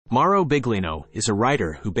Mauro Biglino is a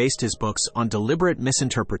writer who based his books on deliberate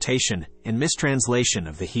misinterpretation and mistranslation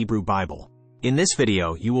of the Hebrew Bible. In this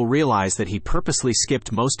video, you will realize that he purposely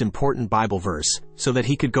skipped most important Bible verse so that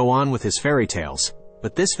he could go on with his fairy tales,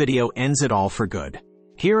 but this video ends it all for good.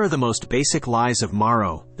 Here are the most basic lies of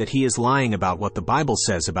Mauro, that he is lying about what the Bible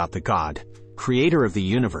says about the God, creator of the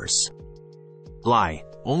universe. Lie: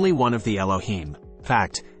 only one of the Elohim.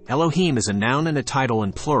 Fact: Elohim is a noun and a title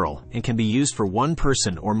in plural and can be used for one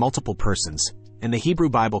person or multiple persons, and the Hebrew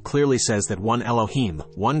Bible clearly says that one Elohim,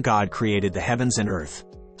 one God, created the heavens and earth.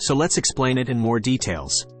 So let's explain it in more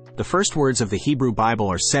details. The first words of the Hebrew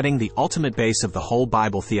Bible are setting the ultimate base of the whole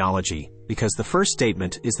Bible theology, because the first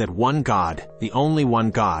statement is that one God, the only one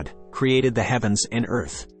God, created the heavens and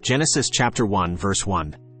earth. Genesis chapter 1 verse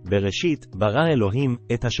 1. Bereshit bara Elohim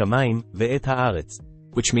et hashamayim ve'et haaretz.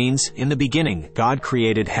 Which means, in the beginning, God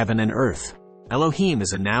created heaven and earth. Elohim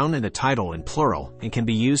is a noun and a title in plural and can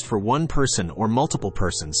be used for one person or multiple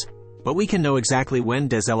persons. But we can know exactly when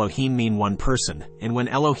does Elohim mean one person, and when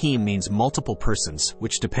Elohim means multiple persons,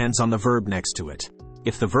 which depends on the verb next to it.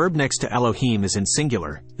 If the verb next to Elohim is in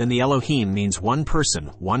singular, then the Elohim means one person,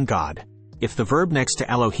 one God. If the verb next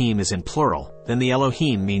to Elohim is in plural, then the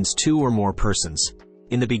Elohim means two or more persons.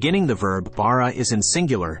 In the beginning, the verb bara is in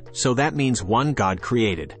singular, so that means one God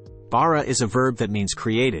created. Bara is a verb that means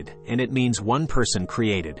created, and it means one person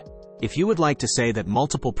created. If you would like to say that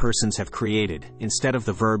multiple persons have created, instead of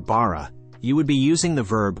the verb bara, you would be using the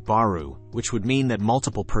verb baru, which would mean that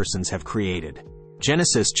multiple persons have created.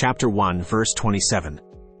 Genesis chapter 1 verse 27.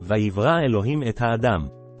 Vayivra Elohim et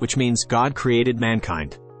ha'adam. Which means God created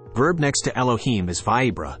mankind. Verb next to Elohim is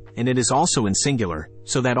vayibra, and it is also in singular,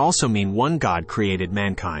 so that also mean one God created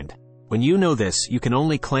mankind. When you know this, you can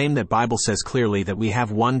only claim that Bible says clearly that we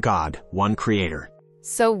have one God, one creator.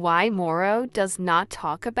 So why Mauro does not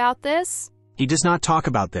talk about this? He does not talk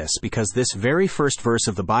about this because this very first verse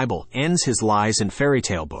of the Bible ends his lies in fairy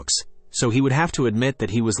tale books, so he would have to admit that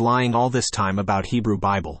he was lying all this time about Hebrew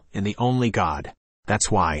Bible and the only God.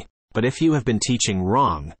 That's why. But if you have been teaching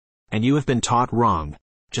wrong, and you have been taught wrong,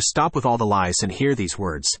 just stop with all the lies and hear these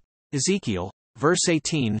words. Ezekiel, verse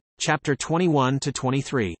 18, chapter 21 to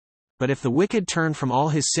 23. But if the wicked turn from all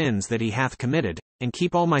his sins that he hath committed, and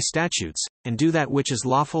keep all my statutes, and do that which is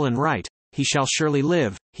lawful and right, he shall surely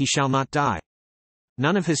live, he shall not die.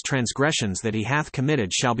 None of his transgressions that he hath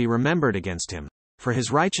committed shall be remembered against him, for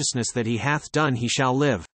his righteousness that he hath done he shall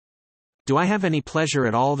live. Do I have any pleasure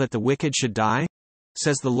at all that the wicked should die?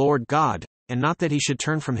 Says the Lord God, and not that he should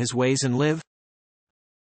turn from his ways and live?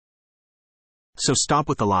 So stop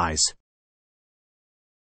with the lies.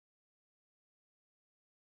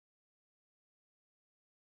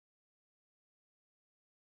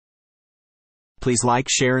 Please like,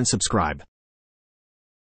 share, and subscribe.